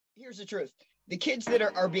Here's the truth. The kids that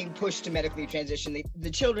are being pushed to medically transition,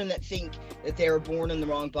 the children that think that they are born in the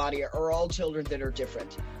wrong body are all children that are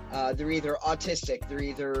different. They're either autistic, they're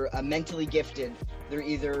either mentally gifted, they're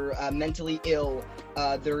either mentally ill,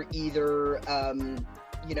 they're either,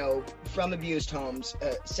 from abused homes,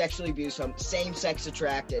 sexually abused homes, same-sex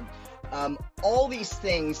attracted. All these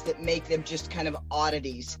things that make them just kind of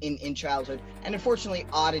oddities in childhood, and unfortunately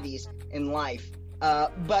oddities in life.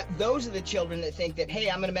 But those are the children that think that,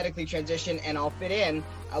 hey, I'm going to medically transition and I'll fit in.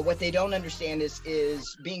 What they don't understand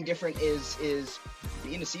is being different is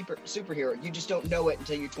being a superhero. You just don't know it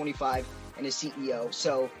until you're 25 and a CEO.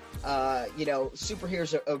 So, superhero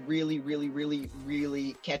is a really, really, really,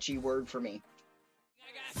 really catchy word for me.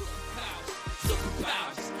 I got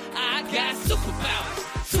superpowers. I got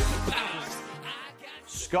superpowers.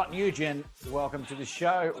 Scott Newgent, welcome to the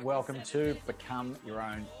show. Welcome to Become Your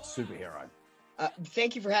Own Superhero.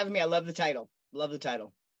 Thank you for having me. I love the title.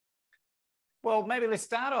 Well, maybe let's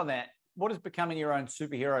start on that. What does becoming your own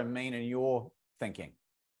superhero mean in your thinking?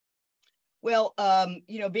 Well,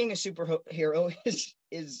 being a superhero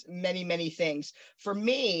is many, many things. For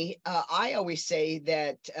me, I always say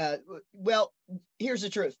that, here's the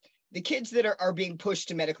truth. The kids that are being pushed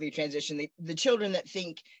to medically transition, the children that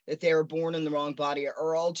think that they are born in the wrong body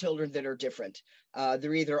are all children that are different.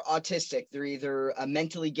 They're either autistic, they're either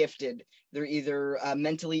mentally gifted, they're either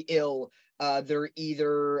mentally ill, they're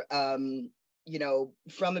either,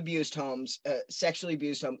 from abused homes, sexually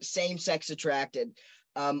abused homes, same-sex attracted.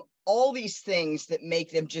 All these things that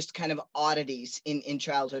make them just kind of oddities in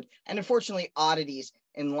childhood, and unfortunately oddities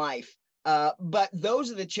in life. But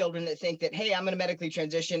those are the children that think that, hey, I'm going to medically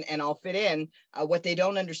transition and I'll fit in. What they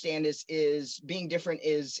don't understand is being different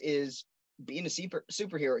is being a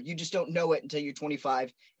superhero. You just don't know it until you're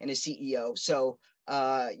 25 and a CEO. So,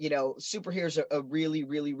 superhero is a really,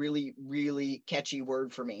 really, really, really catchy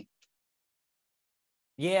word for me.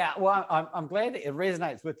 Yeah, well, I'm glad that it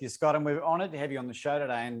resonates with you, Scott, and we're honored to have you on the show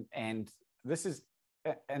today. And this is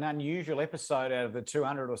an unusual episode out of the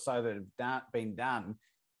 200 or so that have been done.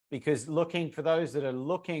 Because for those that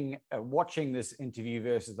are watching this interview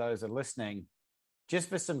versus those that are listening, just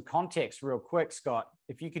for some context real quick, Scott,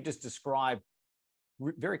 if you could just describe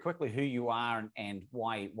very quickly who you are and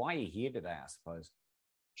why you're here today, I suppose.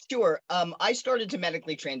 Sure. I started to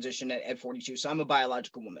medically transition at 42, so I'm a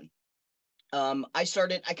biological woman. I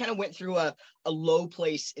kind of went through a low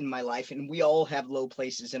place in my life, and we all have low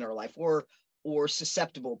places in our life or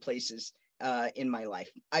susceptible places in my life.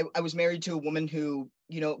 I was married to a woman who,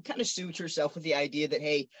 kind of soothed herself with the idea that,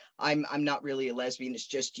 hey, I'm not really a lesbian. It's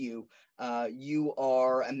just you. You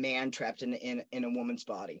are a man trapped in a woman's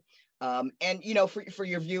body. For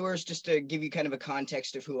your viewers, just to give you kind of a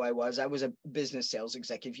context of who I was a business sales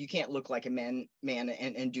executive. You can't look like a man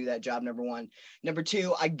and do that job, number one. Number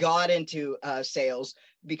two, I got into sales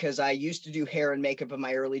because I used to do hair and makeup in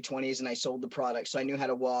my early 20s, and I sold the product. So I knew how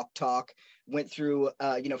to walk, talk, went through,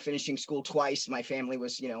 finishing school twice. My family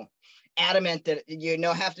was, adamant that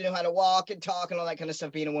have to know how to walk and talk and all that kind of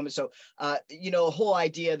stuff being a woman. So the whole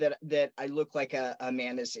idea that I look like a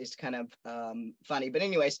man is kind of funny. But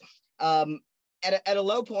anyways, at a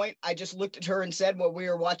low point, I just looked at her and said, well, we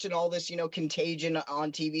were watching all this, Contagion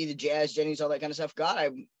on TV, the Jazz Jennings, all that kind of stuff.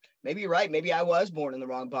 God, maybe you're right. Maybe I was born in the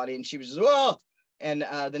wrong body. And she was just, whoa. And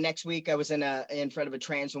the next week I was in front of a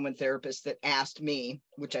trans woman therapist that asked me,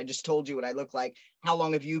 which I just told you what I look like, how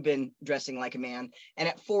long have you been dressing like a man? And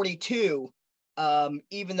at 42,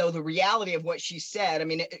 even though the reality of what she said,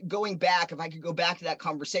 going back, if I could go back to that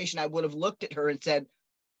conversation, I would have looked at her and said,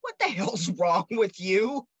 what the hell's wrong with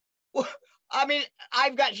you?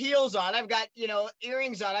 I've got heels on, I've got,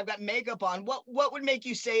 earrings on, I've got makeup on. What would make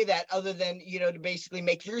you say that other than, to basically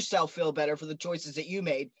make yourself feel better for the choices that you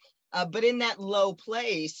made? But in that low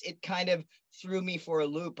place, it kind of threw me for a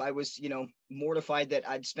loop. I was, mortified that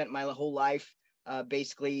I'd spent my whole life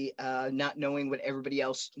basically not knowing what everybody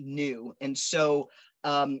else knew. And so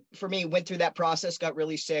for me, went through that process, got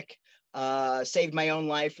really sick, saved my own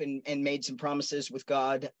life and made some promises with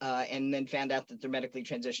God, and then found out that they're medically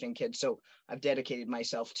transitioning kids. So I've dedicated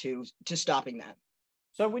myself to stopping that.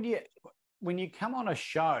 So when you come on a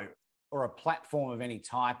show or a platform of any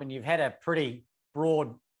type, and you've had a pretty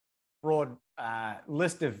broad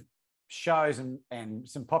list of shows and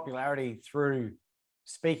some popularity through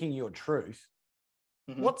speaking your truth,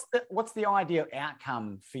 mm-hmm. What's the ideal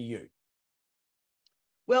outcome for you?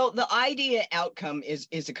 Well, the idea outcome is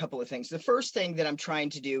a couple of things. The first thing that I'm trying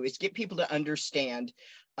to do is get people to understand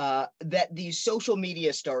that these social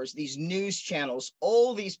media stars, these news channels,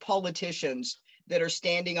 all these politicians that are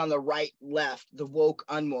standing on the right, left, the woke,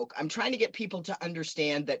 unwoke. I'm trying to get people to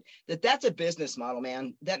understand that that's a business model,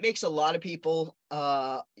 man. That makes a lot of people,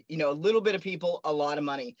 a little bit of people, a lot of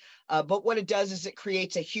money. But what it does is it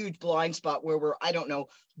creates a huge blind spot where we're, I don't know,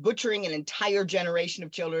 butchering an entire generation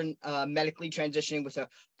of children, medically transitioning with a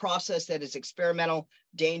process that is experimental,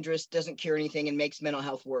 dangerous, doesn't cure anything, and makes mental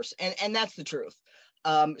health worse. And that's the truth.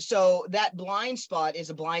 So that blind spot is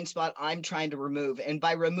a blind spot I'm trying to remove. And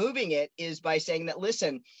by removing it is by saying that,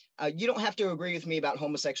 listen, you don't have to agree with me about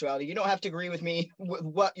homosexuality. You don't have to agree with me with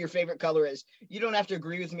what your favorite color is. You don't have to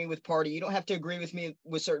agree with me with party. You don't have to agree with me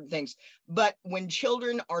with certain things. But when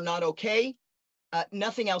children are not okay,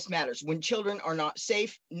 nothing else matters. When children are not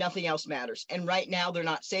safe, nothing else matters. And right now they're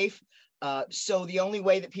not safe. So the only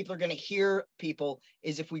way that people are going to hear people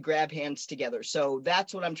is if we grab hands together. So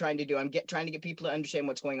that's what I'm trying to do. I'm trying to get people to understand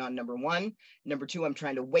what's going on. Number one. Number two, I'm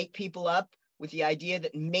trying to wake people up with the idea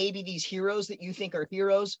that maybe these heroes that you think are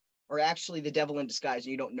heroes are actually the devil in disguise,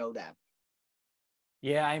 and you don't know that.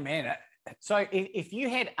 Yeah, amen. So if you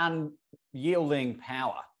had unyielding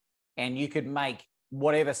power and you could make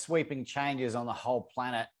whatever sweeping changes on the whole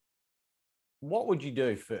planet, what would you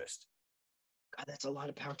do first? God, that's a lot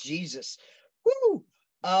of power. Jesus. Woo.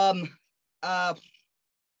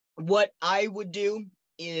 What I would do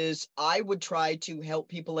is I would try to help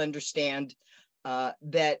people understand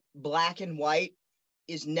that black and white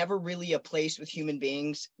is never really a place with human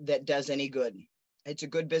beings that does any good. It's a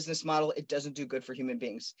good business model. It doesn't do good for human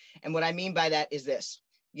beings. And what I mean by that is this,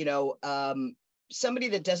 somebody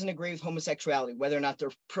that doesn't agree with homosexuality, whether or not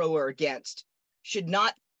they're pro or against, should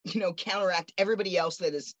not counteract everybody else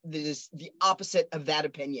that is the opposite of that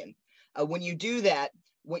opinion. When you do that,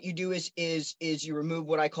 what you do is you remove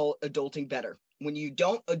what I call adulting better. When you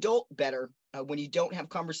don't adult better, when you don't have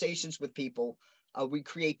conversations with people, we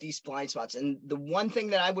create these blind spots. And the one thing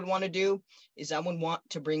that I would want to do is I would want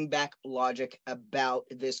to bring back logic about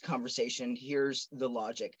this conversation. Here's the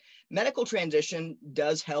logic. Medical transition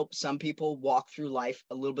does help some people walk through life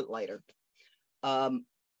a little bit lighter.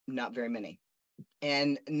 Not very many.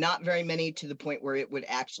 And not very many to the point where it would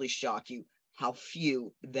actually shock you how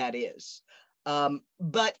few that is.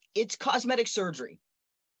 But it's cosmetic surgery.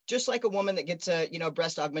 Just like a woman that gets a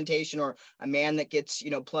breast augmentation, or a man that gets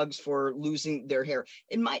plugs for losing their hair.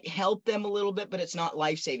 It might help them a little bit, but it's not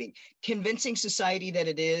life-saving. Convincing society that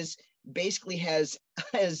it is basically has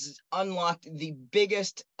unlocked the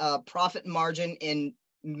biggest profit margin in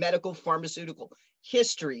medical pharmaceutical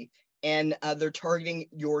history, and they're targeting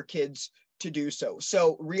your kids to do so.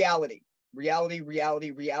 So reality,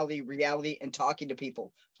 and talking to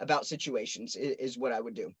people about situations is what I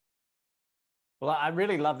would do. Well, I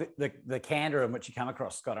really love the candor in which you come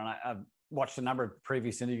across, Scott, and I've watched a number of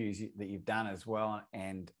previous interviews that you've done as well,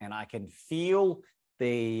 and I can feel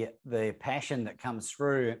the passion that comes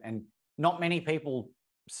through, and not many people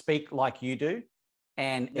speak like you do,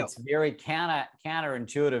 and it's very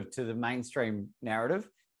counterintuitive to the mainstream narrative,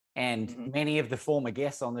 and many of the former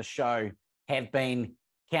guests on the show have been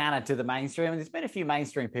counter to the mainstream, and there's been a few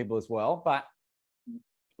mainstream people as well, but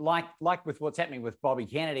like with what's happening with Bobby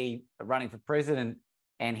Kennedy running for president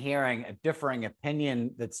and hearing a differing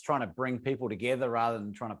opinion that's trying to bring people together rather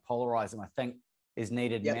than trying to polarize them, I think is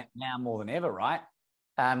needed now more than ever, right?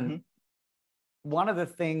 One of the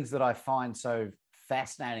things that I find so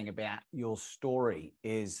fascinating about your story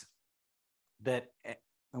is that,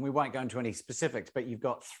 and we won't go into any specifics, but you've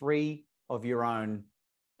got 3 of your own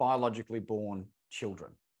biologically born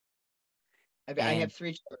children. I have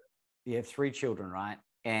 3 children. You have 3 children, right?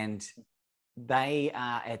 And they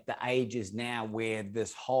are at the ages now where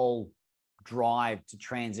this whole drive to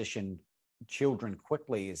transition children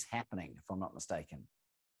quickly is happening, if I'm not mistaken.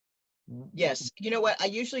 Yes. You know what? I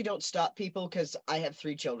usually don't stop people because I have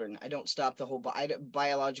 3 children. I don't stop the whole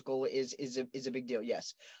biological is a big deal.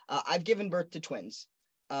 Yes. I've given birth to twins.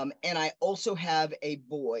 And I also have a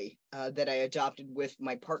boy that I adopted with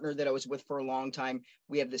my partner that I was with for a long time.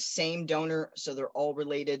 We have the same donor, so they're all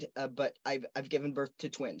related, but I've given birth to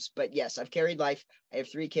twins. But yes, I've carried life. I have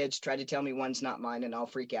 3 kids. Try to tell me one's not mine and I'll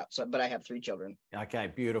freak out. But I have 3 children. Okay,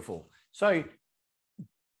 beautiful. So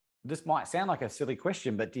this might sound like a silly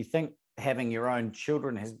question, but do you think having your own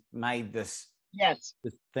children has made this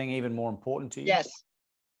thing even more important to you?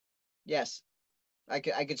 Yes. I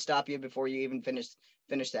could stop you before you even finish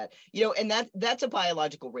that. And that's a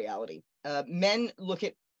biological reality. Men look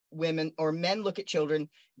at women, or men look at children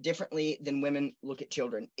differently than women look at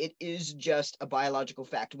children. It is just a biological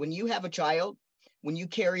fact. When you have a child, when you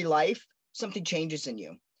carry life, something changes in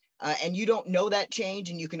you. And you don't know that change,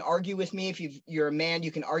 and you can argue with me. If you're a man,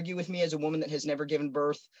 you can argue with me as a woman that has never given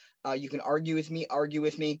birth. You can argue with me.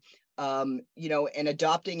 And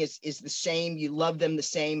adopting is the same. You love them the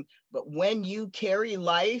same. But when you carry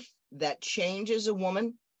life that changes a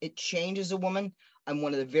woman, it changes a woman. I'm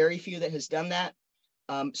one of the very few that has done that.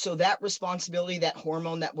 So that responsibility, that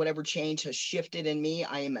hormone, that whatever change has shifted in me.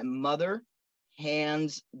 I am a mother,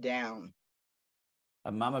 hands down.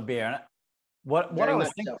 A mama bear. What I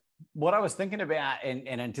was thinking about in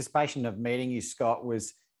anticipation of meeting you, Scott,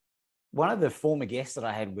 was one of the former guests that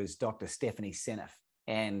I had was Dr. Stephanie Seneff,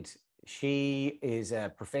 and she is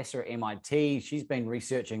a professor at MIT. She's been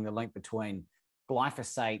researching the link between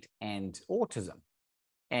glyphosate and autism.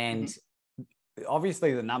 And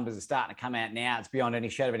obviously the numbers are starting to come out now. It's beyond any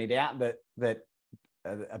shadow of any doubt that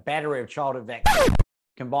a battery of childhood vaccines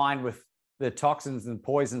combined with the toxins and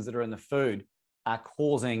poisons that are in the food are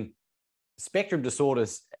causing spectrum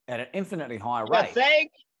disorders at an infinitely higher rate.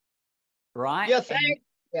 Right? You think?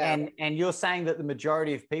 And you're saying that the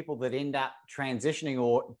majority of people that end up transitioning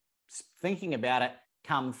or thinking about it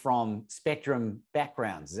come from spectrum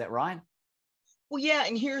backgrounds. Is that right? Well, yeah,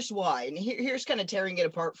 and here's why. And here's kind of tearing it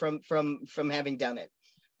apart from having done it.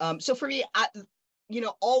 So for me,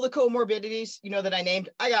 all the comorbidities, that I named,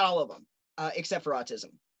 I got all of them, except for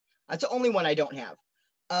autism. That's the only one I don't have.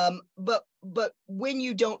 But when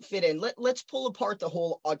you don't fit in, let's pull apart the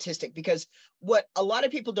whole autistic, because what a lot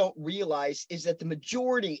of people don't realize is that the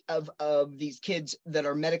majority of these kids that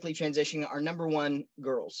are medically transitioning are, number one,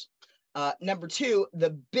 girls. Number two,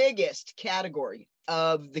 the biggest category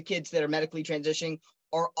of the kids that are medically transitioning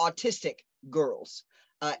are autistic girls.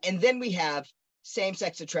 And then we have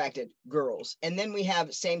same-sex attracted girls. And then we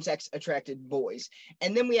have same-sex attracted boys.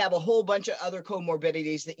 And then we have a whole bunch of other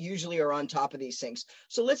comorbidities that usually are on top of these things.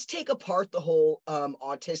 So let's take apart the whole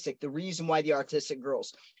autistic, the reason why the autistic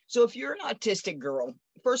girls. So if you're an autistic girl,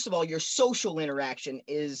 first of all, your social interaction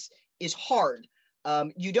is hard.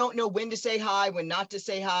 You don't know when to say hi, when not to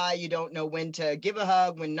say hi. You don't know when to give a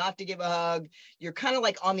hug, when not to give a hug. You're kind of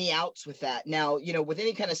like on the outs with that. Now, with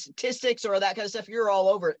any kind of statistics or that kind of stuff, you're all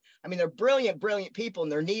over it. I mean, they're brilliant, brilliant people,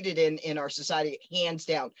 and they're needed in our society, hands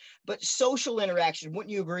down. But social interaction,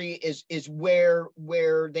 wouldn't you agree, is where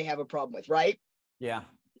they have a problem with, right? Yeah.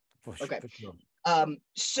 For sure, okay. For sure.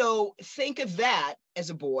 So think of that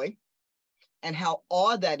as a boy and how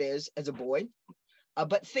odd that is as a boy.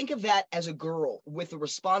 But think of that as a girl with the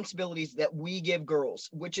responsibilities that we give girls,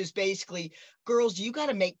 which is basically, girls, you got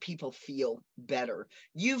to make people feel better.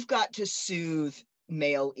 You've got to soothe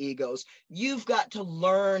male egos. You've got to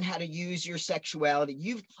learn how to use your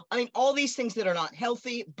sexuality. All these things that are not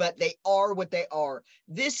healthy, but they are what they are.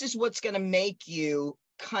 This is what's going to make you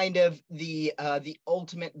kind of the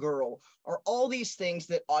ultimate girl, or all these things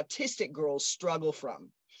that autistic girls struggle from.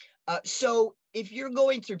 So if you're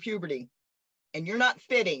going through puberty, and you're not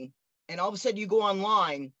fitting, and all of a sudden you go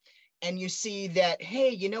online and you see that, hey,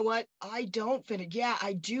 you know what? I don't fit it. Yeah,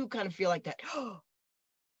 I do kind of feel like that. Oh,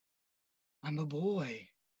 I'm a boy.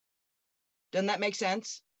 Doesn't that make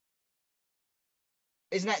sense?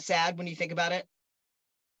 Isn't that sad when you think about it?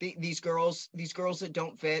 These girls that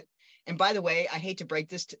don't fit. And by the way, I hate to break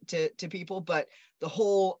this to people, but the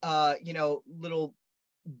whole, little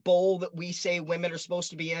bowl that we say women are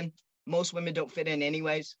supposed to be in, most women don't fit in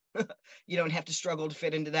anyways. You don't have to struggle to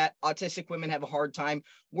fit into that. Autistic women have a hard time.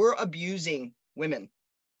 We're abusing women,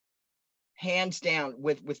 hands down,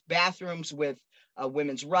 with bathrooms, with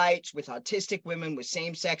women's rights, with autistic women, with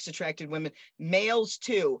same-sex attracted women, males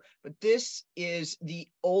too. But this is the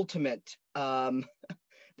ultimate.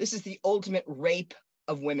 This is the ultimate rape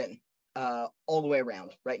of women, all the way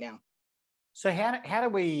around right now. So how do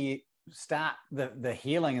we start the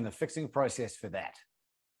healing and the fixing process for that?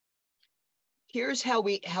 Here's how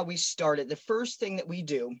we started. The first thing that we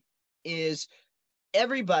do is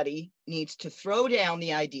everybody needs to throw down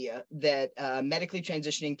the idea that medically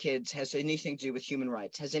transitioning kids has anything to do with human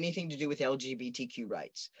rights, has anything to do with LGBTQ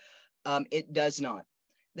rights. It does not.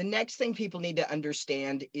 The next thing people need to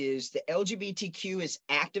understand is the LGBTQ is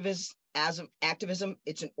activism.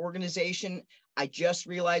 It's an organization. I just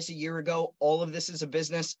realized a year ago, all of this is a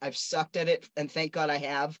business. I've sucked at it, and thank God I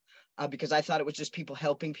have. Because I thought it was just people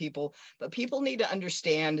helping people, but people need to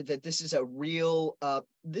understand that this is a real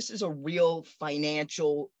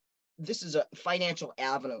financial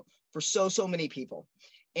avenue for so many people.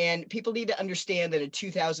 And people need to understand that in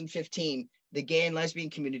 2015, the gay and lesbian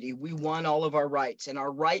community, we won all of our rights, and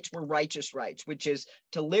our rights were righteous rights, which is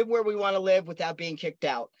to live where we want to live without being kicked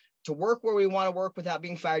out. to work where we want to work without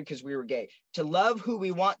being fired because we were gay, to love who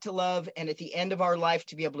we want to love, and at the end of our life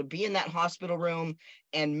to be able to be in that hospital room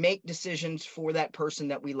and make decisions for that person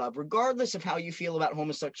that we love, regardless of how you feel about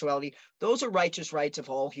homosexuality. Those are righteous rights of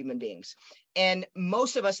all human beings. And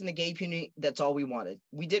most of us in the gay community, that's all we wanted.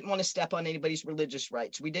 We didn't want to step on anybody's religious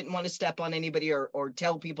rights. We didn't want to step on anybody or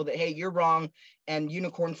tell people that, hey, you're wrong and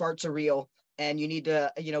unicorn farts are real and you need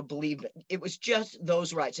to, believe it. It was just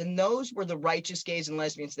those rights. And those were the righteous gays and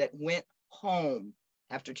lesbians that went home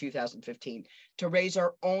after 2015 to raise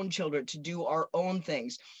our own children, to do our own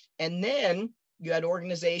things. And then you had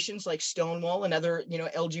organizations like Stonewall and other,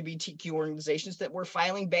 LGBTQ organizations that were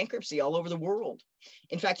filing bankruptcy all over the world.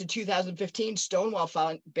 In fact, in 2015, Stonewall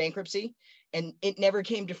filed bankruptcy and it never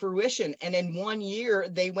came to fruition. And in 1 year,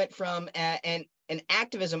 they went from an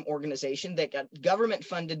activism organization that got government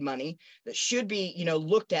funded money that should be,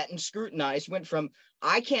 looked at and scrutinized, went from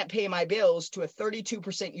I can't pay my bills to a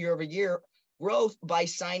 32% year over year growth by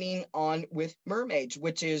signing on with Mermaids,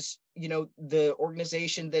 which is, the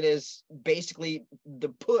organization that is basically the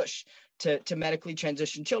push to medically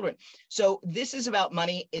transition children. So this is about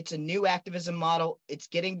money. It's a new activism model. It's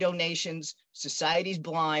getting donations. Society's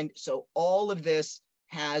blind. So all of this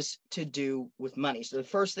has to do with money. So the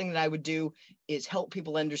first thing that I would do is help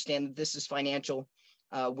people understand that this is financial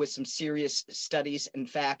with some serious studies and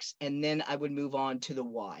facts. And then I would move on to the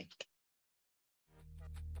why.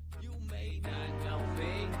 You may not know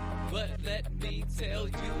me, but let me tell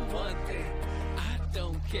you one thing. I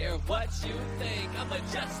don't care what you think. I'ma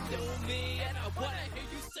just do me, and I wanna hear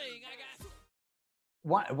you sing.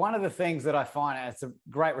 One of the things that I find, and it's a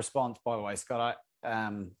great response, by the way, Scott.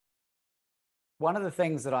 One of the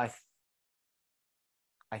things that I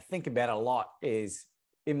think about a lot is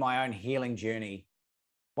in my own healing journey.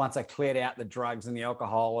 Once I cleared out the drugs and the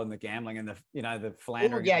alcohol and the gambling and the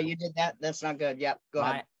philandering. Oh, yeah, you did that. That's not good. Yep, go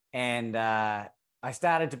ahead. And I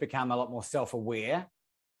started to become a lot more self-aware,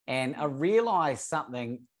 and I realized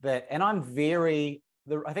something that, and I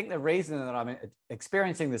think the reason that I'm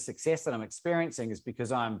experiencing the success that I'm experiencing is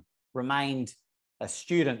because I'm remained a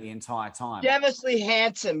student the entire time. Devilishly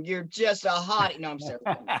handsome. You're just a hottie. No, I'm sorry.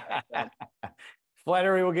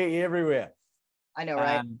 Flattery will get you everywhere. I know,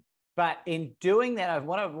 right? But in doing that,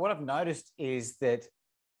 what I've noticed is that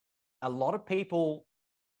a lot of people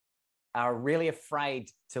are really afraid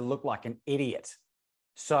to look like an idiot.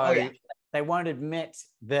 So they won't admit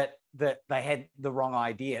that they had the wrong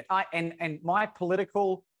idea. And my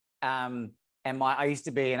political I used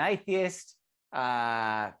to be an atheist.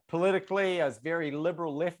 Politically, I was very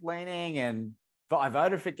liberal, left-leaning, and I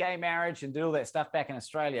voted for gay marriage and did all that stuff back in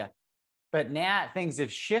Australia. But now things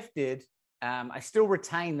have shifted. I still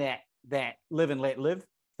retain that live and let live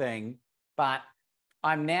thing, but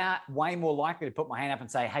I'm now way more likely to put my hand up and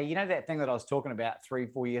say, hey, that thing that I was talking about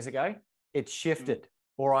 3-4 years ago, it's shifted,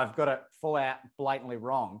 or I've got it full out blatantly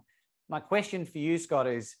wrong. My question for you, Scott,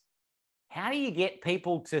 is how do you get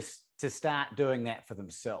people to start doing that for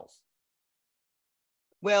themselves?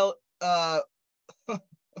 Well,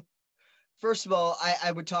 first of all,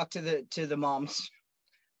 I would talk to the moms,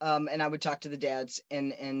 and I would talk to the dads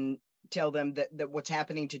and tell them that what's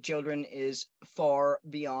happening to children is far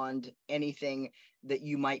beyond anything that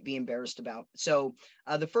you might be embarrassed about. So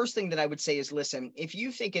the first thing that I would say is, listen, if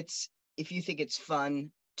you think it's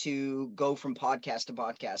fun to go from podcast to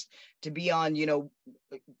podcast, to be on,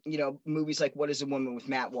 movies like What is a Woman with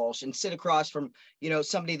Matt Walsh, and sit across from,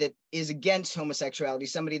 somebody that is against homosexuality,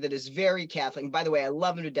 somebody that is very Catholic. And by the way, I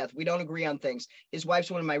love him to death. We don't agree on things. His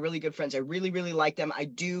wife's one of my really good friends. I really, really like them. I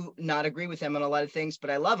do not agree with them on a lot of things, but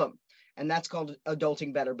I love them. And that's called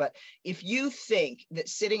adulting better. But if you think that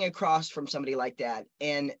sitting across from somebody like that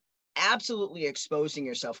and absolutely exposing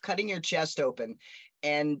yourself, cutting your chest open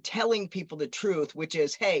and telling people the truth, which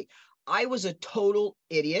is, hey, I was a total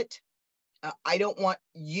idiot. I don't want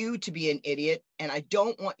you to be an idiot, and I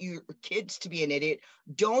don't want your kids to be an idiot.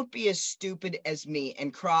 Don't be as stupid as me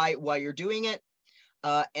and cry while you're doing it,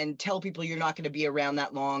 and tell people you're not going to be around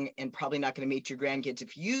that long and probably not going to meet your grandkids.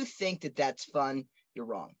 If you think that that's fun, you're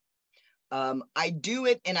wrong. I do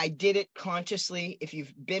it, and I did it consciously. If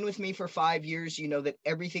you've been with me for 5 years, you know that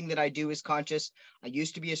everything that I do is conscious. I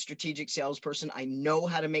used to be a strategic salesperson. I know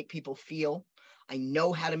how to make people feel. I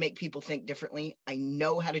know how to make people think differently. I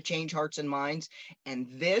know how to change hearts and minds. And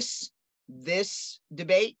this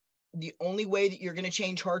debate, the only way that you're going to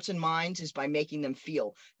change hearts and minds is by making them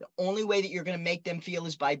feel. The only way that you're going to make them feel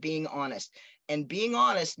is by being honest. And being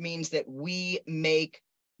honest means that we make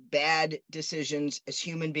bad decisions as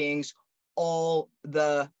human beings all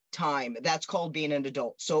the time. That's called being an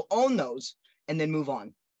adult. So own those and then move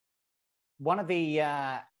on. One of the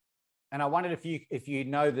and I wondered if you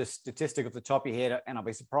know the statistic off the top of your head, and I'll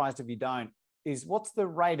be surprised if you don't, is what's the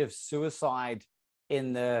rate of suicide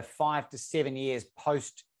in the 5 to 7 years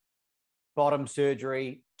post bottom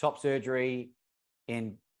surgery, top surgery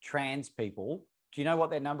in trans people? Do you know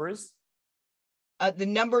what that number is? The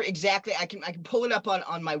number exactly, I can pull it up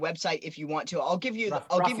on my website if you want to. I'll give you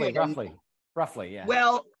Roughly, yeah.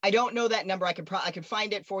 Well, I don't know that number. I could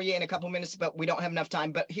find it for you in a couple minutes, but we don't have enough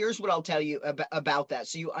time. But here's what I'll tell you about that,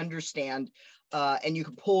 so you understand, and you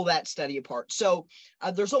can pull that study apart. So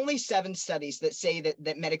there's only 7 studies that say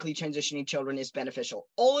that medically transitioning children is beneficial.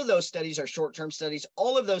 All of those studies are short-term studies.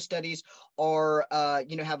 All of those studies are,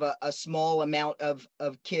 have a small amount of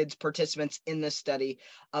kids participants in this study,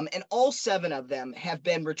 and all 7 of them have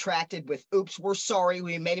been retracted with, "Oops, we're sorry,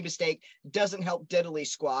 we made a mistake. Doesn't help diddly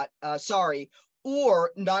squat. Sorry."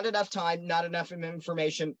 Or not enough time, not enough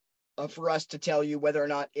information for us to tell you whether or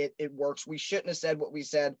not it works. We shouldn't have said what we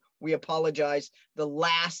said. We apologize. The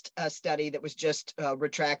last study that was just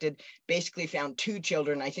retracted basically found 2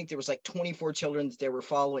 children. I think there was like 24 children that they were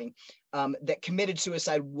following that committed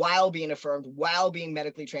suicide while being affirmed, while being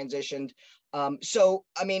medically transitioned. So,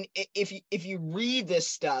 I mean, if you read this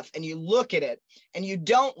stuff and you look at it, and you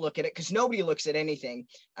don't look at it because nobody looks at anything,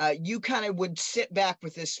 you kind of would sit back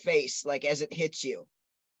with this face, like, as it hits you.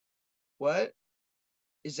 What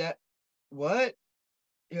is that? What?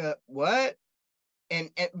 What? And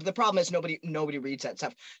the problem is nobody reads that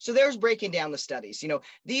stuff. So there's breaking down the studies.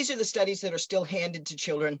 These are the studies that are still handed to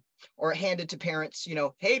children or handed to parents.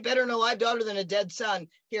 Hey, better an alive daughter than a dead son.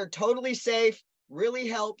 Here, totally safe, really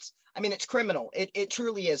helps. I mean, it's criminal. It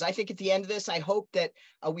truly is. I think at the end of this, I hope that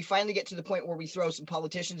we finally get to the point where we throw some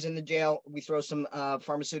politicians in the jail. We throw some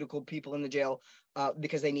pharmaceutical people in the jail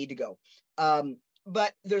because they need to go.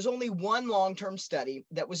 But there's only one long-term study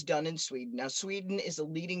that was done in Sweden. Now, Sweden is a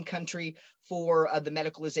leading country for the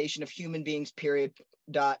medicalization of human beings, period,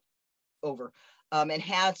 over, and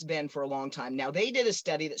has been for a long time. Now, they did a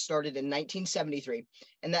study that started in 1973,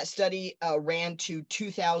 and that study ran to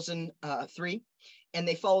 2003, and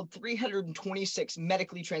they followed 326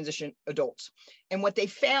 medically transitioned adults. And what they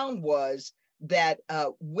found was that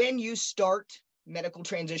when you start medical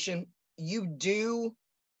transition,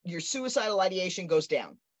 your suicidal ideation goes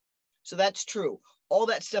down. So that's true. All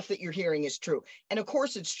that stuff that you're hearing is true. And of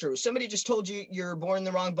course it's true. Somebody just told you you're born in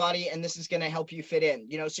the wrong body and this is going to help you fit in,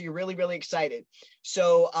 so you're really, really excited.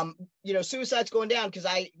 So, suicide's going down because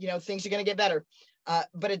things are going to get better.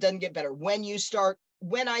 But it doesn't get better.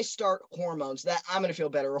 When I start hormones, that I'm going to feel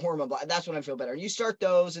better, or hormone, that's when I feel better. You start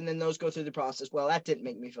those and then those go through the process. Well, that didn't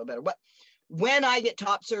make me feel better. But when I get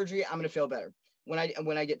top surgery, I'm going to feel better. When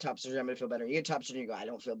I get top surgery, I'm going to feel better. You get top surgery, you go, I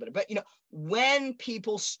don't feel better. But, when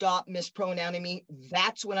people stop mispronouncing me,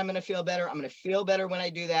 that's when I'm going to feel better. I'm going to feel better when I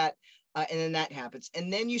do that. And then that happens.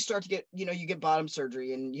 And then you start to get, you get bottom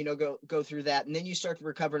surgery and, go through that. And then you start to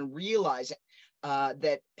recover and realize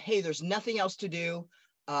that, hey, there's nothing else to do.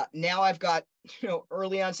 Now I've got,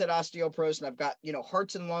 early onset osteoporosis, and I've got,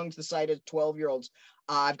 hearts and lungs the size of 12-year-olds.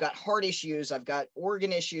 I've got heart issues. I've got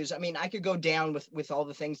organ issues. I mean, I could go down with all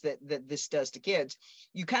the things that this does to kids.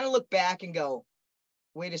 You kind of look back and go,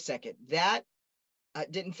 wait a second, that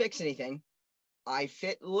didn't fix anything. I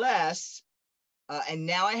fit less. And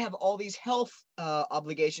now I have all these health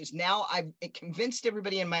obligations. Now I've convinced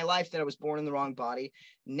everybody in my life that I was born in the wrong body.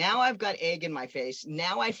 Now I've got egg in my face.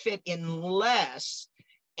 Now I fit in less.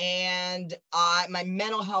 And my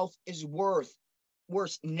mental health is worse.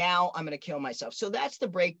 Now I'm going to kill myself. So that's the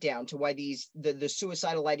breakdown to why the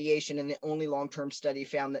suicidal ideation, and the only long-term study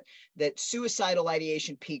found that suicidal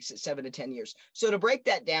ideation peaks at 7 to 10 years. So to break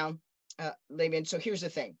that down, Layman, so here's the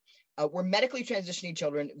thing. We're medically transitioning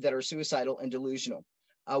children that are suicidal and delusional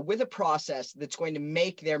with a process that's going to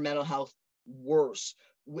make their mental health worse.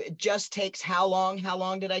 It just takes how long? How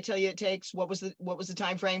long did I tell you it takes? What was the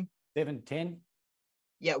time frame? 7 to 10.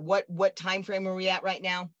 Yeah. What time frame are we at right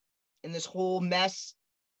now in this whole mess?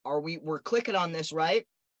 We're clicking on this, right?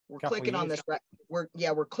 We're clicking on this, right? We're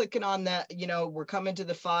clicking on that. We're coming to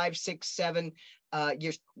the 5, 6, 7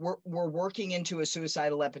 years. We're working into a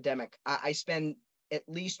suicidal epidemic. I spend at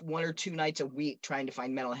least 1 or 2 nights a week trying to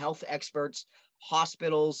find mental health experts,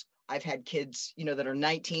 hospitals. I've had kids, that are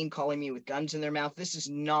 19 calling me with guns in their mouth.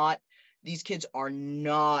 These kids are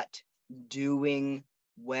not doing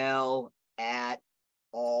well at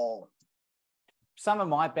all. Some of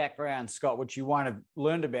my background, Scott, which you won't have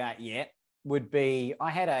learned about yet, would be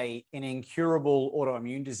I had an incurable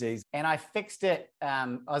autoimmune disease, and I fixed it.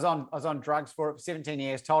 I was on drugs for it for 17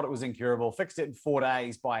 years, told it was incurable, fixed it in 4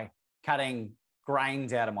 days by cutting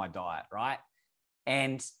grains out of my diet, right?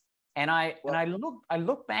 And And I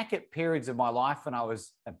look back at periods of my life when I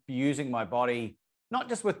was abusing my body, not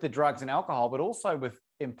just with the drugs and alcohol, but also with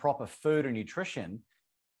improper food and nutrition.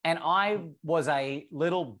 And I was a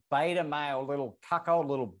little beta male, little cuckold,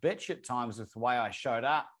 little bitch at times with the way I showed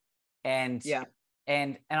up. And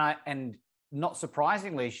not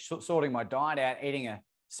surprisingly, sorting my diet out, eating a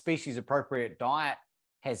species appropriate diet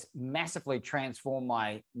has massively transformed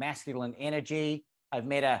my masculine energy. I've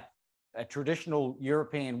met a traditional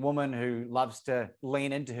European woman who loves to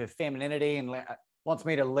lean into her femininity and wants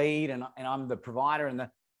me to lead, and I'm the provider. And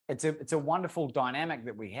it's a wonderful dynamic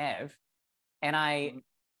that we have.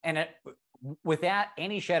 And it, without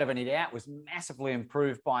any shadow of any doubt, was massively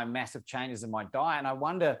improved by massive changes in my diet. And I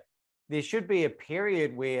wonder, there should be a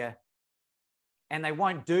period where, and they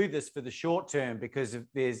won't do this for the short term, because if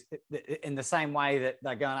there's, in the same way that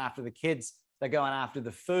they're going after the kids, they're going after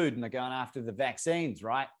the food and they're going after the vaccines,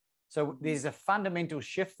 right? So there's a fundamental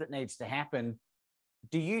shift that needs to happen.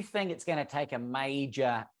 Do you think it's going to take a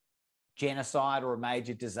major genocide or a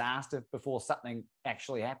major disaster before something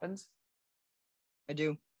actually happens? I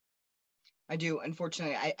do.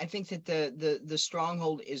 Unfortunately, I think that the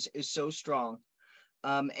stronghold is so strong.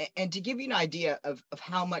 And to give you an idea of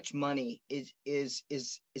how much money is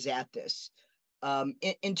at this,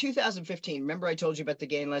 in 2015, remember I told you about the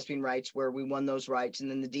gay and lesbian rights, where we won those rights, and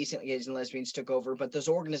then the decent gays and lesbians took over, but those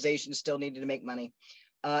organizations still needed to make money.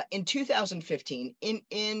 In 2015,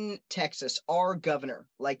 in Texas, our governor,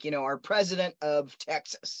 our president of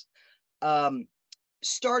Texas,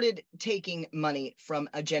 started taking money from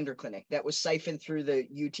a gender clinic that was siphoned through the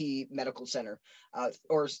UT Medical Center,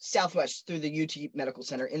 or Southwest through the UT Medical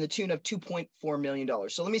Center, in the tune of $2.4 million.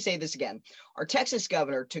 So let me say this again. Our Texas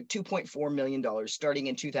governor took $2.4 million starting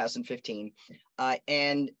in 2015,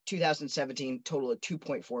 and 2017 total of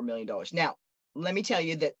 $2.4 million. Now, let me tell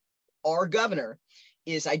you that our governor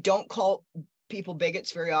is, I don't call people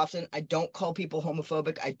bigots very often. I don't call people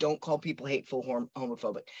homophobic. I don't call people hateful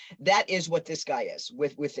homophobic. That is what this guy is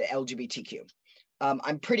with the LGBTQ.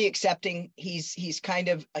 I'm pretty accepting. He's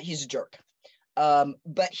a jerk.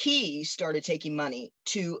 But he started taking money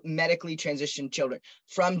to medically transition children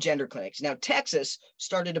from gender clinics. Now, Texas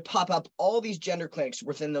started to pop up all these gender clinics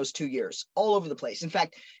within those 2 years, all over the place. In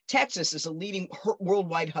fact, Texas is a leading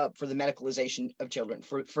worldwide hub for the medicalization of children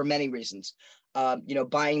for many reasons.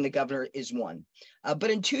 Buying the governor is one. But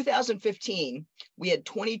in 2015, we had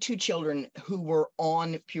 22 children who were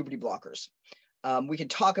on puberty blockers. We could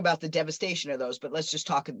talk about the devastation of those, but let's just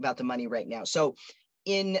talk about the money right now. So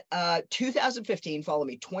in 2015, follow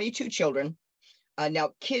me, 22 children.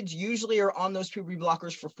 Now, kids usually are on those puberty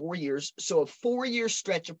blockers for 4 years. So a 4-year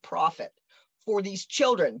stretch of profit for these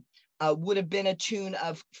children would have been a tune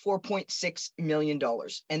of $4.6 million.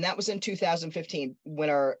 And that was in 2015 when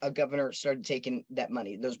our governor started taking that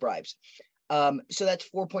money, those bribes. So that's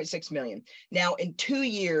 4.6 million. Now, in 2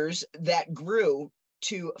 years, that grew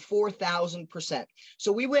to 4,000%.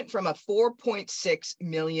 So we went from a $4.6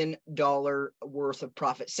 million worth of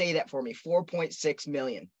profit. Say that for me, 4.6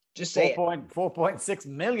 million. Just say 4.6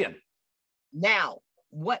 million. Now,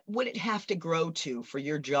 what would it have to grow to for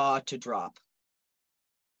your jaw to drop?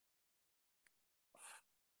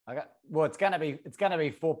 It's going to be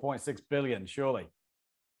 4.6 billion, surely.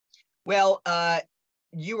 Well,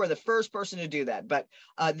 you are the first person to do that, but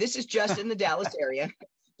this is just in the Dallas area,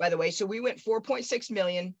 by the way. So we went 4.6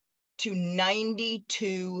 million to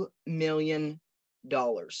 $92 million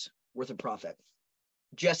worth of profit.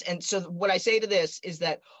 And so what I say to this is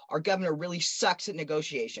that our governor really sucks at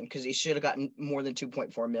negotiation, because he should have gotten more than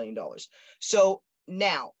 $2.4 million. So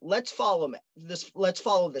now let's follow this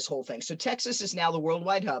whole thing. So Texas is now the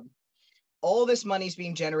worldwide hub. All this money is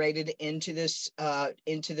being generated into this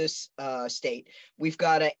state. We've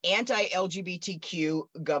got an anti-LGBTQ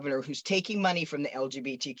governor who's taking money from the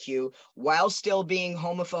LGBTQ while still being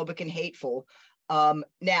homophobic and hateful.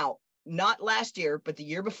 Now, not last year, but the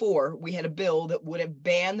year before, we had a bill that would have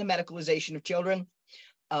banned the medicalization of children.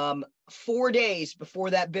 4 days before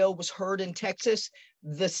that bill was heard in Texas,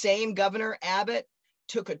 the same governor, Abbott,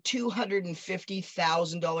 took a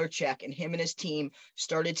 $250,000 check, and him and his team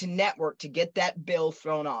started to network to get that bill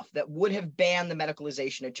thrown off that would have banned the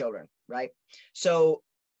medicalization of children, right? So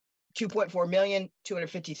 2.4 million,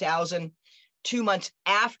 250,000. 2 months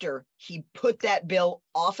after he put that bill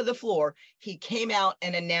off of the floor, he came out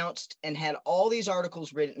and announced and had all these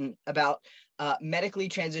articles written about medically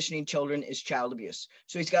transitioning children is child abuse.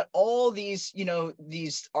 So he's got all these,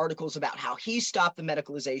 these articles about how he stopped the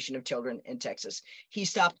medicalization of children in Texas. He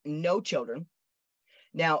stopped no children.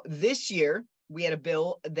 Now, this year, we had a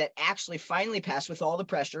bill that actually finally passed with all the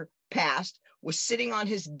pressure, was sitting on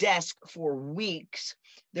his desk for weeks.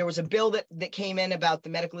 There was a bill that came in about the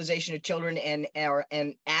medicalization of children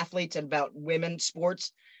and athletes and about women's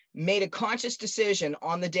sports. Made a conscious decision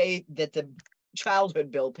on the day that the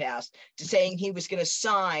childhood bill passed to saying he was going to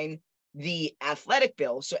sign the athletic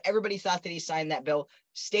bill. So everybody thought that he signed that bill,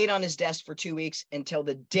 stayed on his desk for 2 weeks until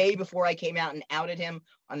the day before I came out and outed him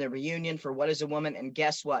on the reunion for What is a Woman? And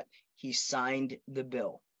guess what? He signed the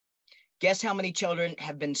bill. Guess how many children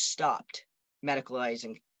have been stopped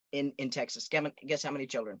medicalizing in Texas? Guess how many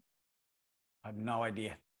children? I have no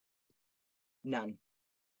idea. None.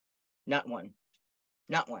 Not one.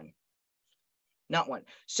 Not one. Not one.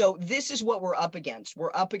 So this is what we're up against.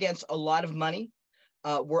 We're up against a lot of money.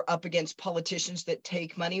 We're up against politicians that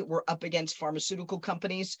take money. We're up against pharmaceutical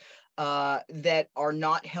companies that are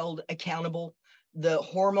not held accountable. The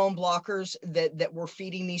hormone blockers that we're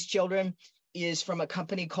feeding these children is from a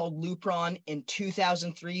company called Lupron. In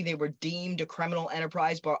 2003, they were deemed a criminal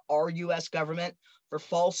enterprise by our U.S. government for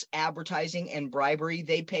false advertising and bribery.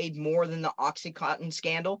 They paid more than the OxyContin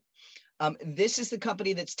scandal. This is the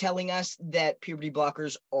company that's telling us that puberty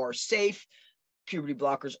blockers are safe. Puberty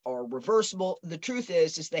blockers are reversible. The truth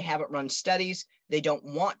is they haven't run studies. They don't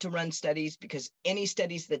want to run studies because any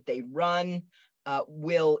studies that they run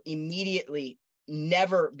will immediately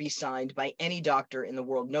never be signed by any doctor in the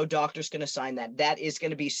world. No doctor's going to sign that. That is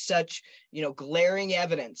going to be such, glaring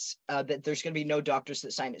evidence that there's going to be no doctors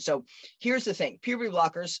that sign it. So here's the thing. Puberty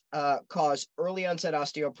blockers cause early onset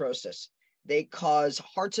osteoporosis. They cause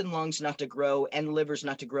hearts and lungs not to grow and livers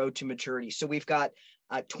not to grow to maturity. So we've got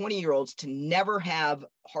 20-year-olds to never have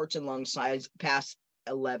hearts and lung size past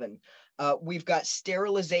 11. We've got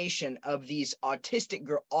sterilization of these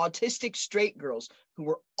autistic straight girls who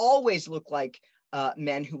will always look like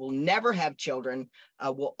men, who will never have children,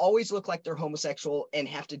 will always look like they're homosexual and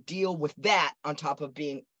have to deal with that on top of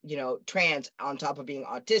being, trans, on top of being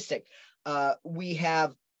autistic. We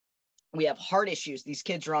have heart issues. These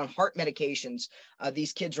kids are on heart medications.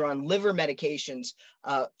 These kids are on liver medications.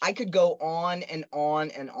 I could go on and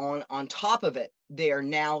on and on. On top of it, they are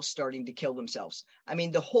now starting to kill themselves. I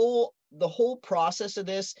mean, the whole process of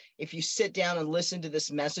this, if you sit down and listen to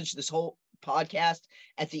this message, this whole podcast,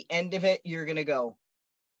 at the end of it, you're going to go,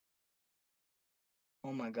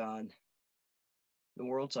 oh my God, the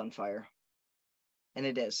world's on fire. And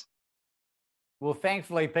it is. Well,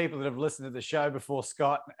 thankfully, people that have listened to the show before,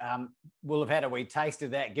 Scott, will have had a wee taste of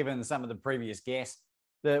that, given some of the previous guests.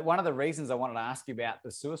 One of the reasons I wanted to ask you about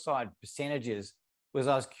the suicide percentages was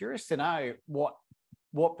I was curious to know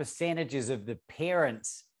what percentages of the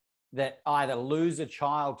parents that either lose a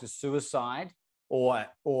child to suicide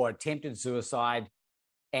or attempted suicide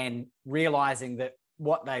and realizing that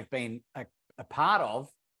what they've been a part of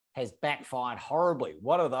has backfired horribly.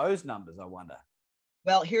 What are those numbers, I wonder?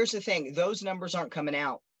 Well, here's the thing. Those numbers aren't coming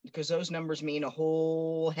out because those numbers mean a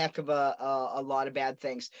whole heck of a lot of bad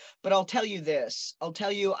things. But I'll tell you this.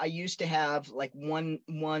 I used to have like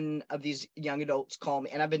one of these young adults call me,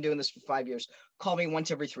 and I've been doing this for 5 years, call me once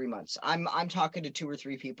every 3 months. I'm talking to 2 or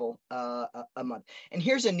 3 people a month. And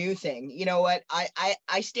here's a new thing. You know what?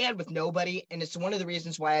 I stand with nobody, and it's one of the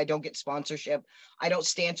reasons why I don't get sponsorship. I don't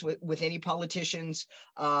stand with any politicians.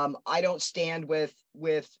 I don't stand with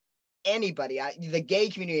anybody. The gay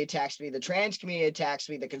community attacks me, the trans community attacks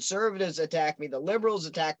me, the conservatives attack me, the liberals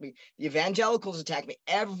attack me, the evangelicals attack me.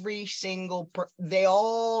 Every single they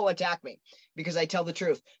all attack me because I tell the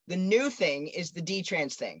truth. The new thing is the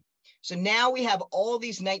detrans thing. So now we have all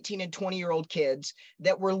these 19 and 20-year-old kids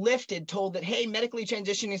that were lifted, told that, hey, medically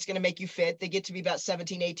transitioning is going to make you fit. They get to be about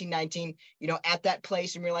 17, 18, 19, at that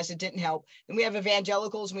place and realize it didn't help. Then we have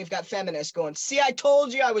evangelicals and we've got feminists going, see, I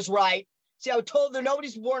told you I was right. See, I told them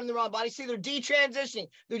nobody's born in the wrong body. See, they're detransitioning.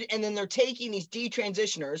 And then they're taking these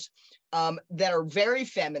detransitioners that are very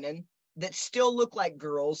feminine, that still look like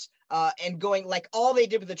girls, and going like all they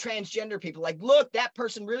did with the transgender people. Like, look, that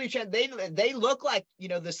person really they look like,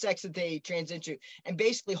 the sex that they transition to, and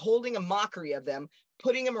basically holding a mockery of them,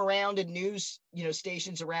 putting them around in news,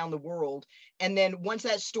 stations around the world. And then once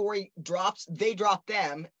that story drops, they drop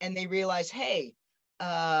them and they realize, hey,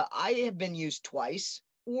 I have been used twice.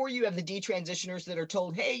 Or you have the detransitioners that are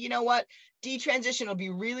told, hey, you know what? Detransition will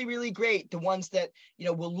be really, really great. The ones that,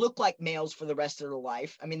 will look like males for the rest of their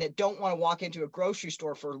life. I mean, that don't want to walk into a grocery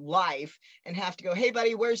store for life and have to go, hey,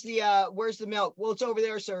 buddy, where's the milk? Well, it's over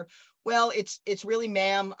there, sir. Well, it's really,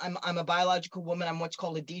 ma'am, I'm a biological woman. I'm what's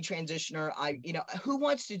called a detransitioner. Who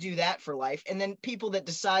wants to do that for life? And then people that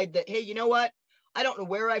decide that, hey, you know what? I don't know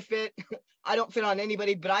where I fit. I don't fit on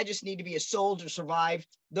anybody, but I just need to be a soul to survive.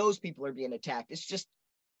 Those people are being attacked.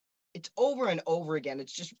 It's over and over again.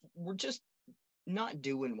 We're just not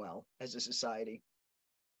doing well as a society.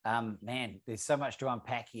 Man, there's so much to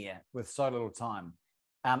unpack here with so little time.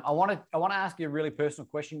 I want to ask you a really personal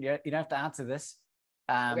question. You don't have to answer this.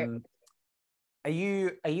 Okay. Are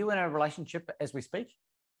you in a relationship as we speak?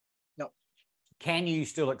 No. Can you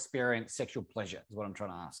still experience sexual pleasure? Is what I'm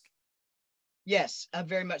trying to ask. Yes,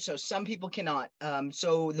 very much so. Some people cannot.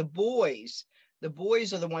 So the boys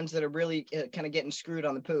are the ones that are really kind of getting screwed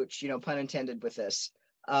on the pooch, pun intended with this.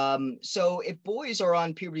 So if boys are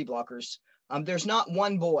on puberty blockers, there's not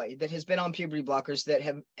one boy that has been on puberty blockers that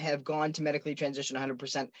have gone to medically transition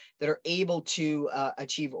 100% that are able to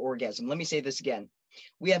achieve orgasm. Let me say this again.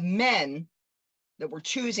 We have men that were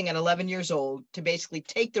choosing at 11 years old to basically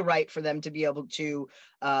take the right for them to be able to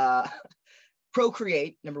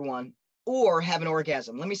procreate, number one, or have an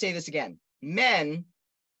orgasm. Let me say this again. Men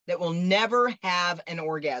that will never have an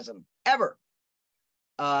orgasm, ever.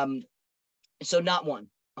 So not one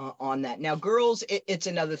on that. Now, girls, it's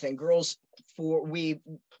another thing. Girls, we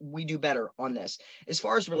do better on this. As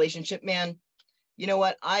far as relationship, man, you know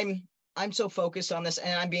what? I'm so focused on this,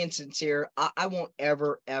 and I'm being sincere. I won't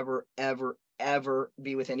ever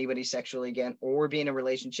be with anybody sexually again or be in a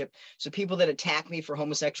relationship. So people that attack me for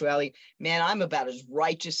homosexuality, man, I'm about as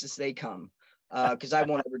righteous as they come, because I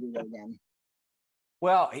won't ever do that again.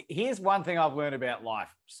 Well, here's one thing I've learned about life,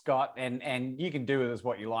 Scott, and you can do with this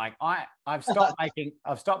what you like. I've stopped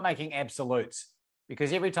making absolutes,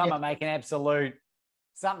 because every time I make an absolute,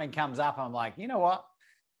 something comes up and I'm like, you know what?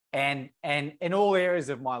 And in all areas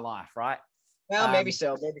of my life, right? Well, maybe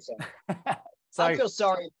so. So I feel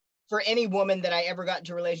sorry for any woman that I ever got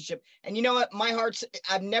into a relationship. And you know what?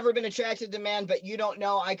 I've never been attracted to men, but you don't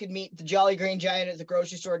know. I could meet the Jolly Green Giant at the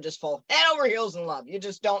grocery store and just fall head over heels in love. You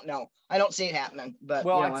just don't know. I don't see it happening. But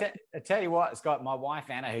well, I tell you what, Scott, my wife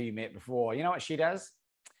Anna, who you met before, you know what she does?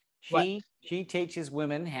 She teaches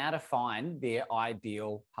women how to find their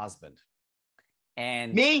ideal husband.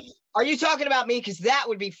 And me? Are you talking about me? Because that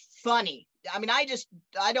would be funny. I mean, I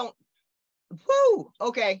don't. Whoo.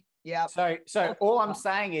 Okay. Yeah. So all I'm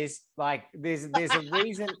saying is, like, there's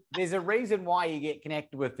a reason why you get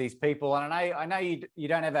connected with these people. And I know you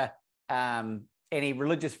don't have any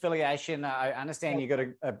religious affiliation. I understand you got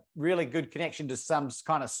a really good connection to some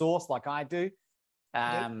kind of source, like I do.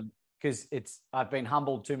 Because I've been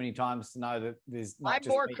humbled too many times to know that there's not. I'm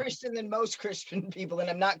more Christian than most Christian people, and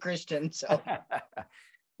I'm not Christian. So,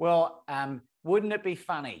 well, wouldn't it be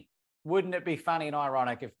funny? Wouldn't it be funny and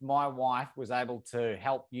ironic if my wife was able to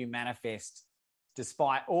help you manifest,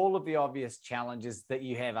 despite all of the obvious challenges that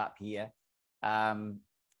you have up here? And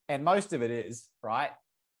most of it is, right?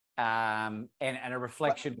 And a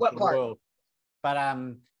reflection of the world. But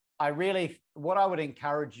what I would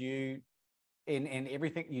encourage you in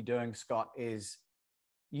everything you're doing, Scott, is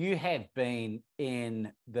you have been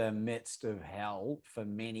in the midst of hell for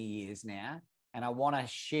many years now. And I want to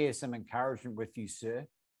share some encouragement with you, sir,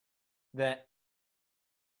 that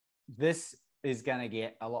this is going to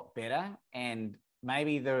get a lot better, and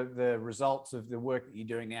maybe the results of the work that you're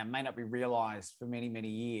doing now may not be realized for many, many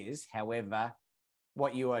years. However,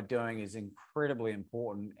 what you are doing is incredibly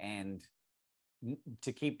important, and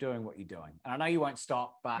to keep doing what you're doing. And I know you won't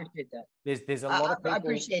stop, but there's a lot of people. I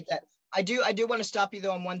appreciate that. I do want to stop you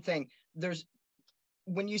though on one thing.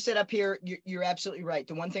 When you sit up here, you're absolutely right.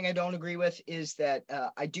 The one thing I don't agree with is that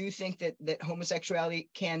I do think that homosexuality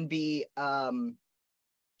can be, I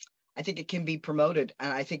think it can be promoted,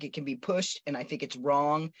 and I think it can be pushed, and I think it's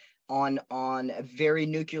wrong on a very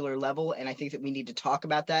nuclear level. And I think that we need to talk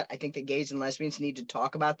about that. I think that gays and lesbians need to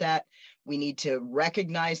talk about that. We need to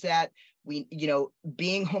recognize that.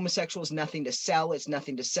 Being homosexual is nothing to sell. It's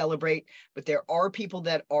nothing to celebrate. But there are people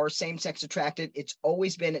that are same-sex attracted. It's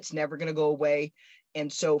always been. It's never going to go away.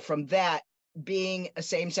 And so from that, being a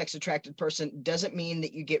same-sex attracted person doesn't mean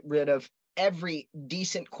that you get rid of every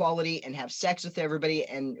decent quality and have sex with everybody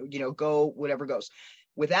and, go whatever goes.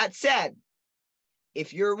 With that said,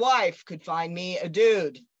 if your wife could find me a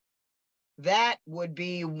dude, that would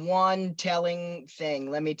be one telling thing.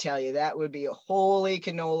 Let me tell you, that would be a holy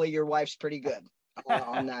cannoli. Your wife's pretty good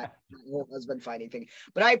on that whole husband finding thing.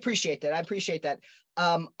 But I appreciate that.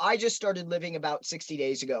 I just started living about 60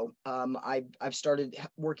 days ago. I've started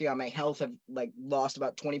working on my health. I've lost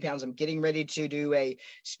about 20 pounds. I'm getting ready to do a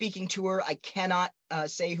speaking tour. I cannot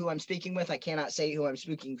say who I'm speaking with. I cannot say who I'm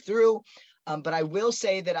speaking through. But I will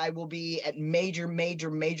say that I will be at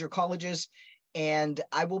major colleges, and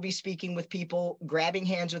I will be speaking with people, grabbing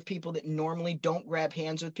hands with people that normally don't grab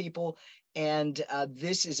hands with people. And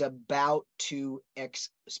this is about to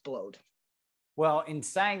explode. Well, in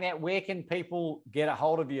saying that, where can people get a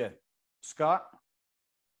hold of you, Scott?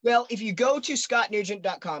 Well, if you go to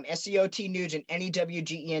scottnewgent.com, S-C-O-T Nugent,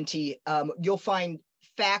 N-E-W-G-E-N-T, you'll find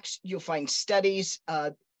facts, you'll find studies.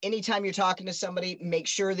 Anytime you're talking to somebody, make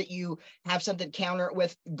sure that you have something to counter it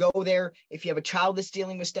with. Go there. If you have a child that's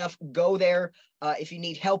dealing with stuff, go there. If you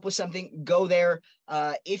need help with something, go there.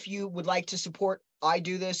 If you would like to support, I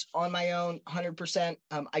do this on my own 100%.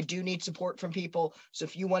 I do need support from people. So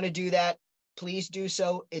if you want to do that, please do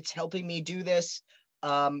so. It's helping me do this.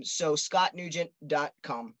 So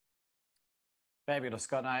scottnugent.com. Fabulous,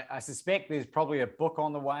 Scott. I suspect there's probably a book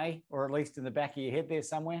on the way, or at least in the back of your head there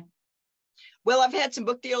somewhere. Well, I've had some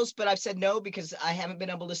book deals, but I've said no because I haven't been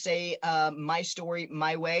able to say my story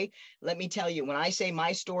my way. Let me tell you, when I say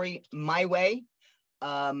my story my way,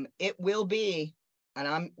 it will be,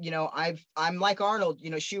 and I'm like Arnold,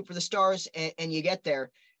 shoot for the stars and you get there.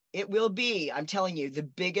 It will be, I'm telling you, the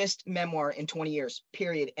biggest memoir in 20 years,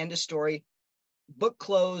 period. End of story. Book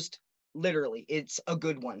closed. Literally, it's a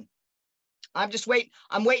good one. I'm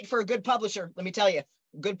waiting for a good publisher. Let me tell you,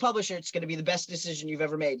 good publisher. It's going to be the best decision you've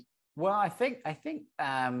ever made. Well, I think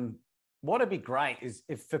what would be great is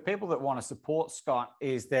if for people that want to support Scott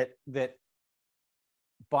is that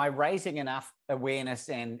by raising enough awareness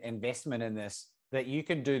and investment in this, that you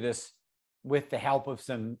can do this with the help of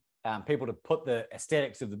some people to put the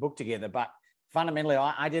aesthetics of the book together. But fundamentally,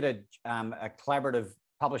 I did a collaborative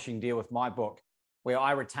publishing deal with my book where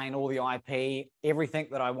I retain all the IP, everything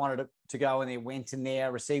that I wanted to go in there went in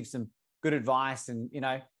there, received some good advice, and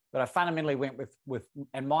but I fundamentally went with,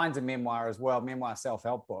 and mine's a memoir as well, memoir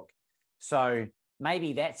self-help book. So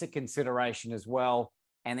maybe that's a consideration as well.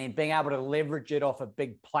 And then being able to leverage it off a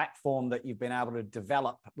big platform that you've been able to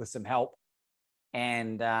develop with some help.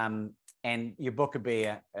 And your book could be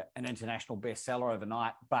an international bestseller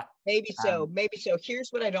overnight. But maybe so. Here's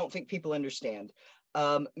what I don't think people understand.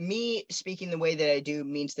 Me speaking the way that I do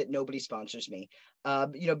means that nobody sponsors me.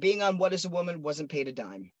 Being on What is a Woman wasn't paid a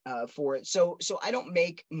dime for it. So I don't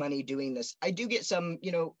make money doing this. I do get some,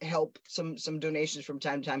 help, some donations from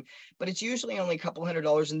time to time, but it's usually only a couple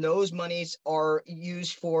 $100. And those monies are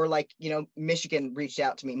used for Michigan reached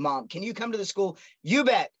out to me. Mom, can you come to the school? You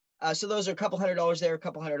bet. So those are a couple $100 there, a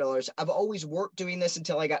couple $100. I've always worked doing this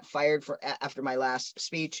until I got fired after my last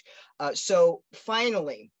speech. So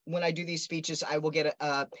finally, when I do these speeches, I will get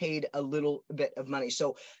paid a little bit of money.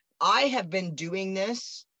 So I have been doing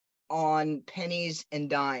this on pennies and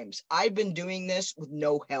dimes. I've been doing this with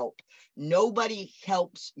no help. Nobody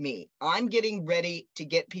helps me. I'm getting ready to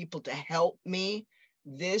get people to help me.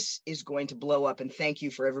 This is going to blow up. And thank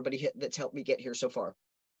you for everybody that's helped me get here so far.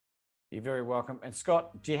 You're very welcome. And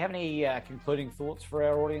Scott, do you have any concluding thoughts for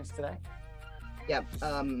our audience today? Yeah.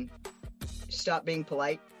 Stop being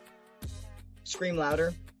polite. Scream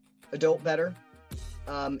louder. Adult better.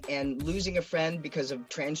 And losing a friend because of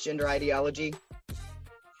transgender ideology.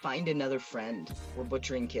 Find another friend. We're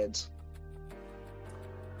butchering kids.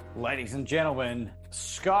 Ladies and gentlemen,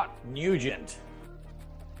 Scott Newgent.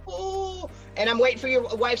 Oh, and I'm waiting for your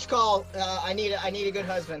wife's call. I need a good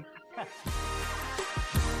husband.